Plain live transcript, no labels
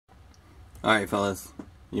Alright fellas,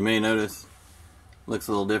 you may notice looks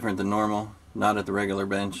a little different than normal, not at the regular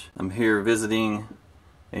bench. I'm here visiting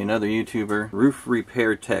another YouTuber, Roof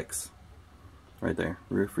Repair Techs. Right there,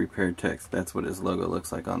 Roof Repair Techs. That's what his logo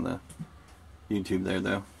looks like on the YouTube there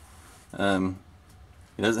though.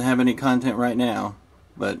 He doesn't have any content right now,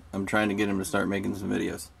 but I'm trying to get him to start making some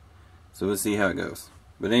videos. So we'll see how it goes.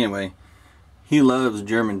 But anyway, he loves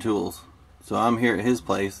German tools. So I'm here at his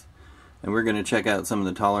place and we're going to check out some of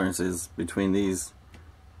the tolerances between these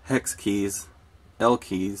hex keys, L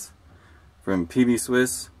keys, from PB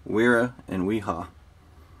Swiss, Wera, and Wiha.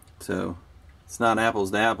 So it's not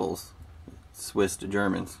apples to apples, it's Swiss to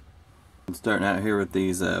Germans. I'm starting out here with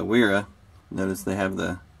these Wera. Notice they have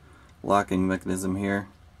the locking mechanism here.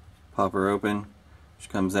 Pop her open, she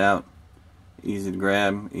comes out, easy to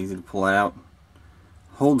grab, easy to pull out.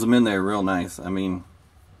 Holds them in there real nice. I mean,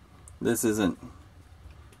 this isn't,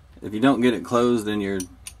 if you don't get it closed and you're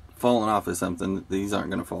falling off of something, these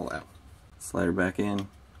aren't going to fall out. Slide her back in,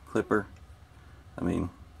 clipper. I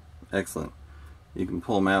mean, excellent. You can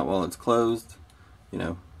pull them out while it's closed. You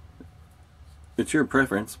know, it's your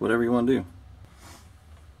preference, whatever you want to do.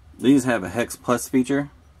 These have a Hex Plus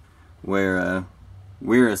feature where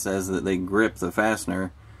Wera says that they grip the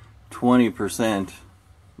fastener 20%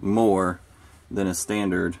 more than a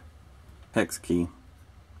standard hex key.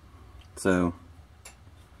 So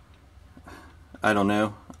I don't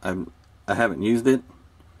know, I haven't used it,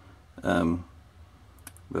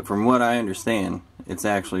 but from what I understand, it's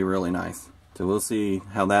actually really nice. So we'll see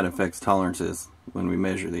how that affects tolerances when we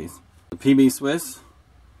measure these. The PB Swiss,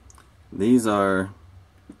 these are,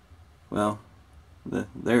 well,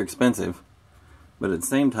 they're expensive, but at the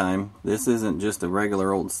same time, this isn't just a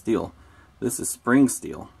regular old steel. This is spring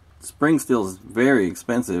steel. Spring steel is very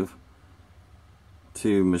expensive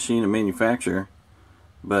to machine and manufacture,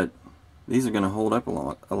 but these are going to hold up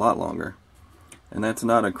a lot longer. And that's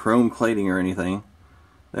not a chrome plating or anything.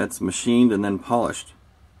 That's machined and then polished.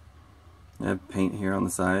 I have paint here on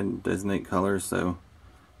the side, designate colors, so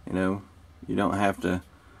you know, you don't have to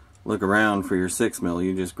look around for your 6mm,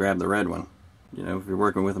 you just grab the red one. You know, if you're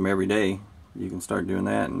working with them every day, you can start doing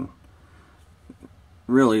that, and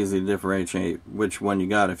real easy to differentiate which one you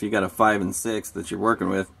got. If you got a 5 and 6 that you're working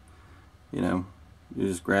with, you know, you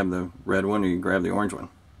just grab the red one or you grab the orange one.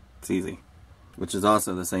 It's easy. Which is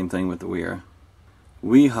also the same thing with the Wera.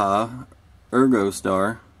 Wiha Ergo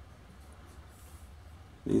Star.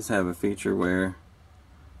 These have a feature where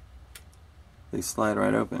they slide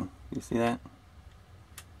right open. You see that?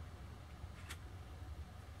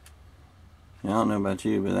 I don't know about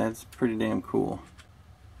you, but that's pretty damn cool.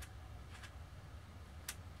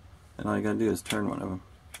 And all you gotta do is turn one of them.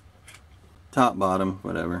 Top, bottom,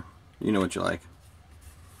 whatever. You know what you like.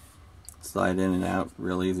 Slide in and out,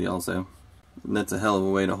 real easy also. And that's a hell of a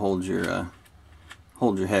way to hold your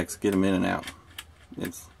hex, get them in and out.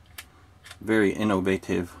 It's very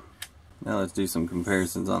innovative. Now let's do some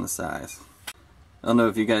comparisons on the size. I don't know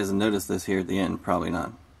if you guys have noticed this here at the end, probably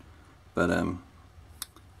not. But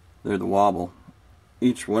they're the wobble.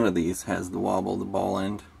 Each one of these has the wobble, the ball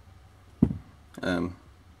end.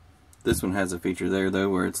 This one has a feature there though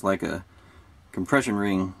where it's like a compression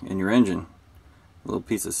ring in your engine. A little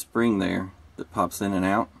piece of spring there that pops in and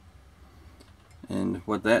out. And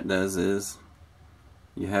what that does is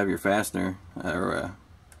you have your fastener, or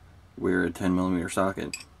we're a 10mm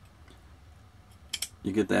socket.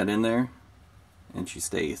 You get that in there and she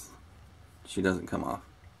stays. She doesn't come off.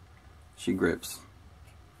 She grips.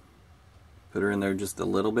 Put her in there just a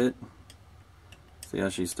little bit. See how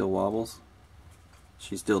she still wobbles?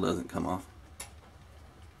 She still doesn't come off.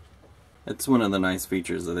 That's one of the nice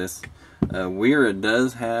features of this. Wera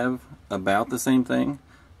does have about the same thing.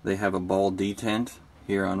 They have a ball detent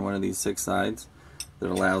here on one of these 6 sides that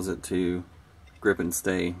allows it to grip and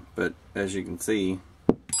stay, but as you can see,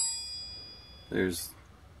 there's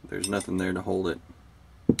nothing there to hold it.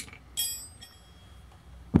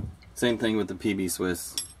 Same thing with the PB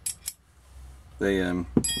Swiss. They don't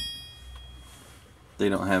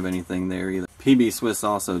have anything there either. PB Swiss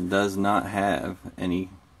also does not have any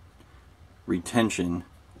retention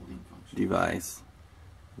device.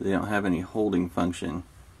 They don't have any holding function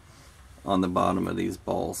on the bottom of these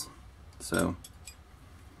balls. So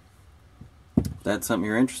if that's something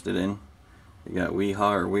you're interested in, you got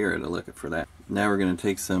Wiha or Wera to look at for that. Now we're going to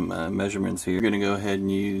take some measurements here. We're going to go ahead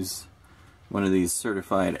and use one of these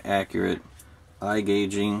certified accurate eye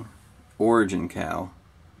gauging origin cow.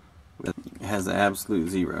 It has the absolute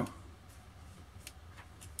 0.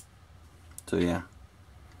 So yeah,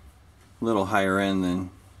 a little higher end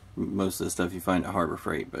than most of the stuff you find at Harbor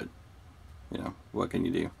Freight, but you know, what can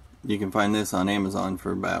you do? You can find this on Amazon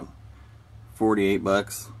for about $48,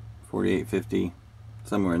 $48.50,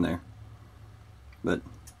 somewhere in there. But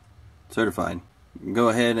certified. Go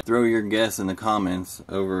ahead and throw your guess in the comments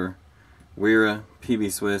over Wera,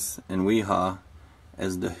 PB Swiss, and Wiha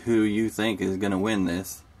as to who you think is going to win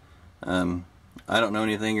this. I don't know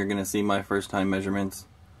anything. You're going to see my first time measurements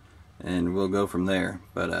and we'll go from there.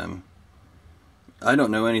 But I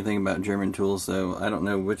don't know anything about German tools, so I don't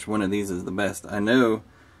know which one of these is the best. I know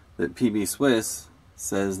that PB Swiss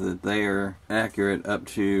says that they are accurate up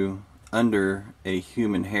to under a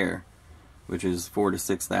human hair, which is 4 to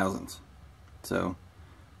 6 thousandths. So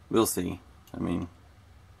we'll see. I mean,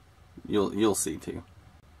 you'll see too.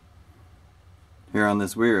 Here on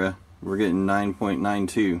this Wera, we're getting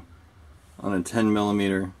 9.92 on a 10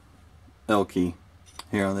 millimeter L key.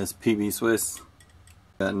 Here on this PB Swiss,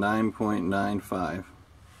 got 9.95.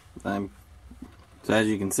 So as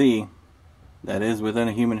you can see, that is within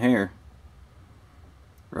a human hair,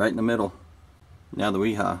 right in the middle. Now the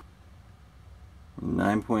Wiha,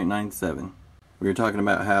 9.97. We were talking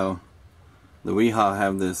about how the Wiha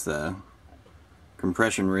have this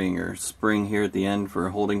compression ring or spring here at the end for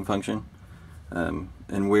a holding function, and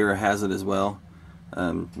Wera has it as well.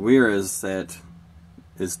 Wera's set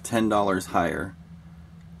is $10 higher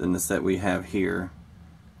than the set we have here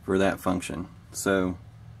for that function. So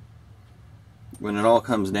when it all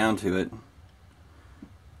comes down to it,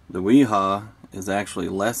 the Wiha is actually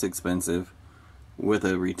less expensive with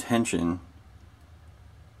a retention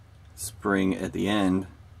spring at the end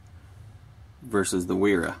versus the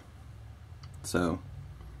Wera. So,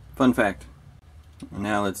 fun fact.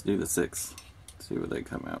 Now let's do the 6. See what they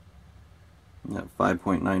come out. Got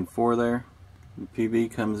 5.94 there. The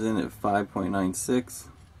PB comes in at 5.96.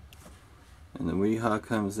 And the Wiha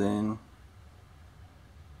comes in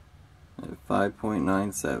at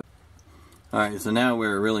 5.97. Alright, so now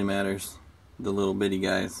where it really matters, the little bitty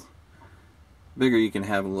guys. Bigger you can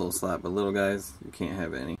have a little slot, but little guys, you can't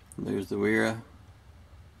have any. There's the Wera,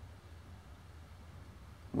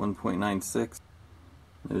 1.96.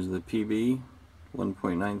 There's the PB,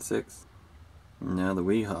 1.96. And now the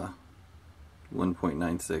Wiha,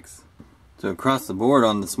 1.96. So across the board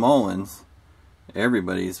on the small ones,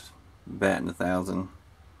 everybody's batting 1,000.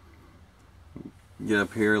 Get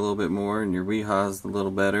up here a little bit more and your Wiha's a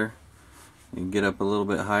little better. You get up a little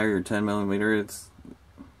bit higher, your 10 millimeter,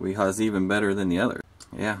 Wiha's even better than the other.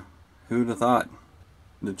 Yeah, who'd have thought?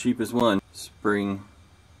 The cheapest one, spring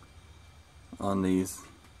on these.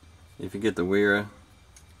 If you get the Wera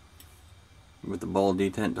with the ball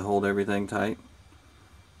detent to hold everything tight,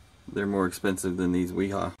 they're more expensive than these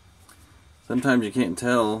Wiha. Sometimes you can't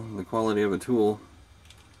tell the quality of a tool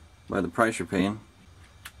by the price you're paying,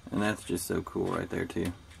 and that's just so cool right there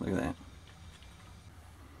too. Look at that.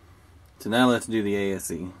 So now let's do the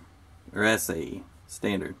ASE, or SAE,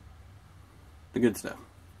 standard. The good stuff.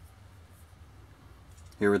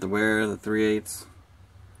 Here with the Wera, the 3/8,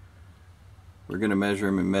 we're going to measure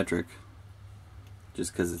them in metric,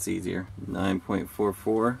 just because it's easier.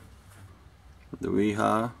 9.44. The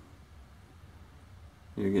Wiha,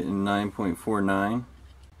 you're getting 9.49.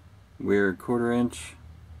 Wera 1/4 inch,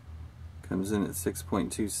 comes in at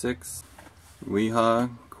 6.26.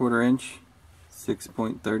 Wiha 1/4 inch,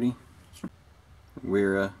 6.30.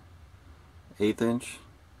 Wera 1/8 inch,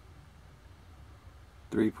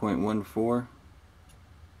 3.14.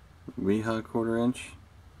 Wiha 1/4 inch,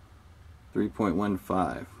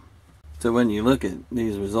 3.15. So when you look at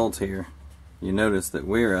these results here, you notice that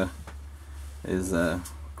Wera is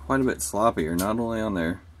quite a bit sloppier, not only on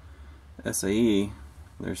their SAE,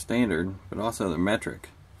 their standard, but also their metric.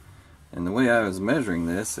 And the way I was measuring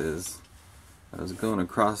this is I was going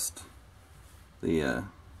across the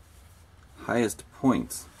highest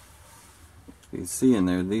points. You see in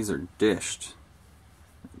there, these are dished,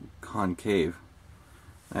 concave.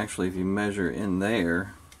 Actually, if you measure in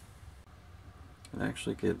there, it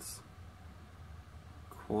actually gets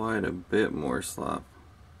quite a bit more slop.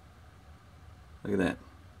 Look at that,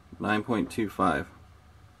 9.25,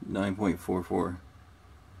 9.44.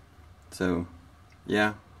 So,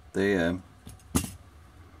 yeah, they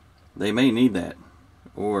may need that,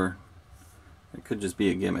 or it could just be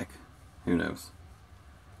a gimmick. Who knows?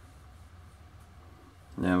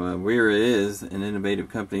 Now, Wera is an innovative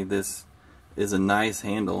company. This is a nice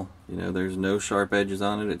handle. You know, there's no sharp edges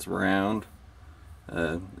on it. It's round.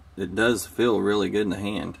 It does feel really good in the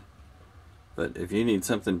hand. But if you need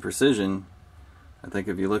something precision, I think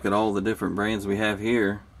if you look at all the different brands we have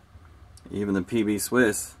here, even the PB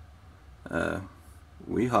Swiss,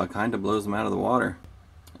 Wiha kind of blows them out of the water.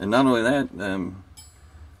 And not only that,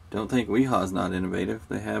 don't think Wiha's not innovative.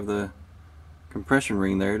 They have the compression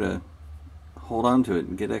ring there to hold on to it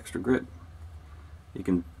and get extra grip. you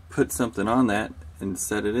can put something on that and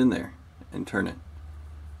set it in there and turn it.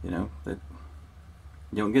 You know, that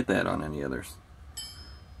you don't get that on any others.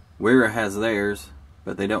 Wera has theirs,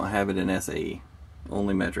 but they don't have it in SAE,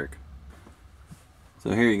 only metric.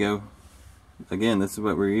 So here you go. Again, this is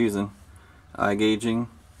what we're using. Eye gauging,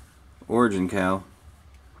 origin cow.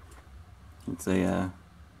 It's a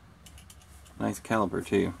nice caliper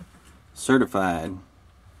too. Certified.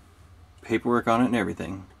 Paperwork on it and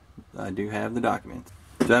everything. I do have the documents.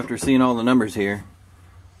 So after seeing all the numbers here,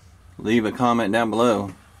 leave a comment down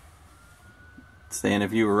below saying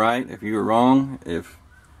if you were right, if you were wrong, if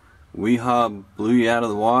Wiha blew you out of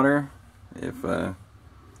the water, if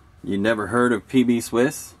you never heard of PB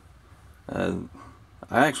Swiss. I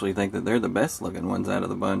actually think that they're the best looking ones out of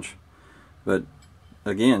the bunch. But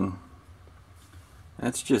again,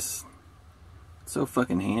 that's just so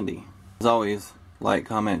fucking handy. As always, like,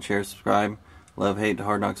 comment, share, subscribe. Love, hate to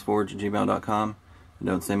hardknocksforge@gmail.com. And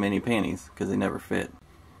don't send me any panties, because they never fit.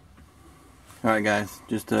 Alright guys,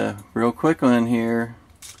 just a real quick one here.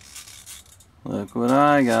 Look what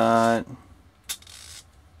I got.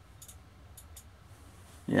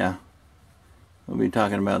 Yeah, we'll be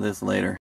talking about this later.